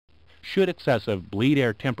Should excessive bleed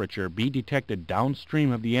air temperature be detected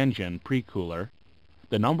downstream of the engine pre-cooler,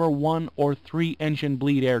 the number 1 or 3 engine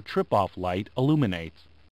bleed air trip-off light illuminates.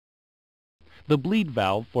 The bleed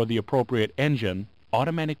valve for the appropriate engine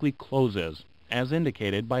automatically closes, as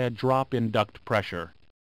indicated by a drop in duct pressure.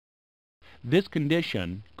 This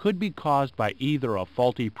condition could be caused by either a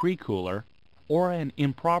faulty pre-cooler or an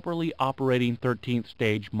improperly operating 13th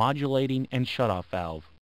stage modulating and shutoff valve.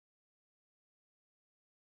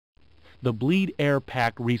 The bleed air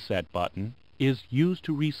pack reset button is used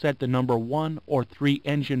to reset the number 1 or 3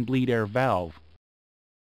 engine bleed air valve.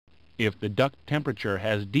 If the duct temperature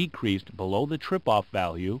has decreased below the trip-off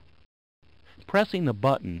value, pressing the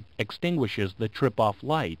button extinguishes the trip-off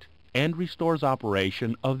light and restores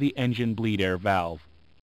operation of the engine bleed air valve.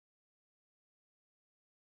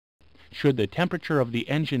 Should the temperature of the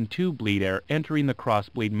engine 2 bleed air entering the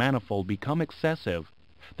crossbleed manifold become excessive,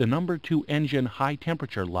 the number 2 engine high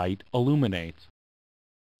temperature light illuminates.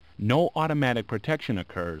 No automatic protection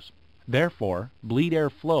occurs, therefore bleed air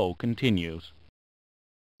flow continues.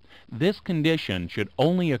 This condition should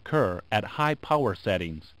only occur at high power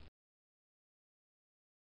settings.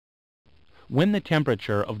 When the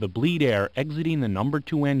temperature of the bleed air exiting the number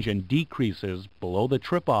 2 engine decreases below the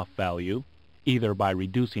trip-off value, either by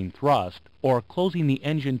reducing thrust or closing the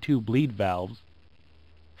engine 2 bleed valves,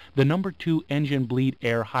 the number 2 engine bleed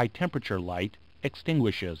air high temperature light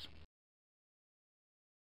extinguishes.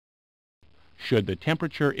 Should the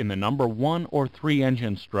temperature in the number 1 or 3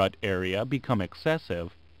 engine strut area become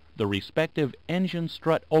excessive, the respective engine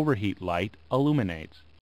strut overheat light illuminates.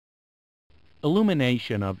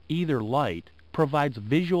 Illumination of either light provides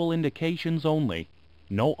visual indications only.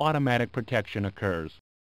 No automatic protection occurs.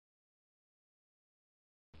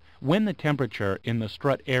 When the temperature in the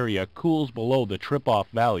strut area cools below the trip-off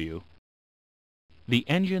value, the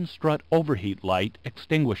engine strut overheat light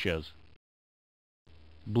extinguishes.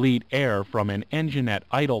 Bleed air from an engine at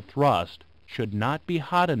idle thrust should not be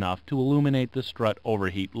hot enough to illuminate the strut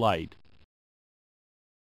overheat light.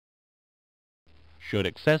 Should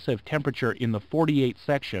excessive temperature in the 48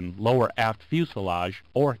 section lower aft fuselage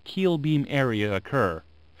or keel beam area occur,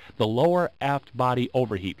 the lower aft body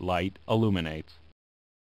overheat light illuminates.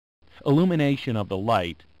 Illumination of the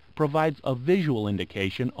light provides a visual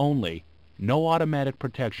indication only. No automatic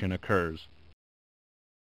protection occurs.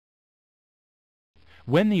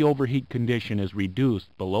 When the overheat condition is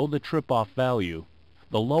reduced below the trip-off value,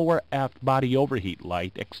 the lower aft body overheat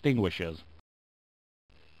light extinguishes.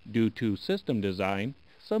 Due to system design,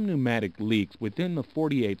 some pneumatic leaks within the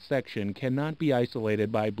 48 section cannot be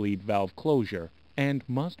isolated by bleed valve closure and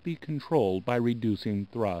must be controlled by reducing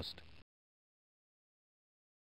thrust.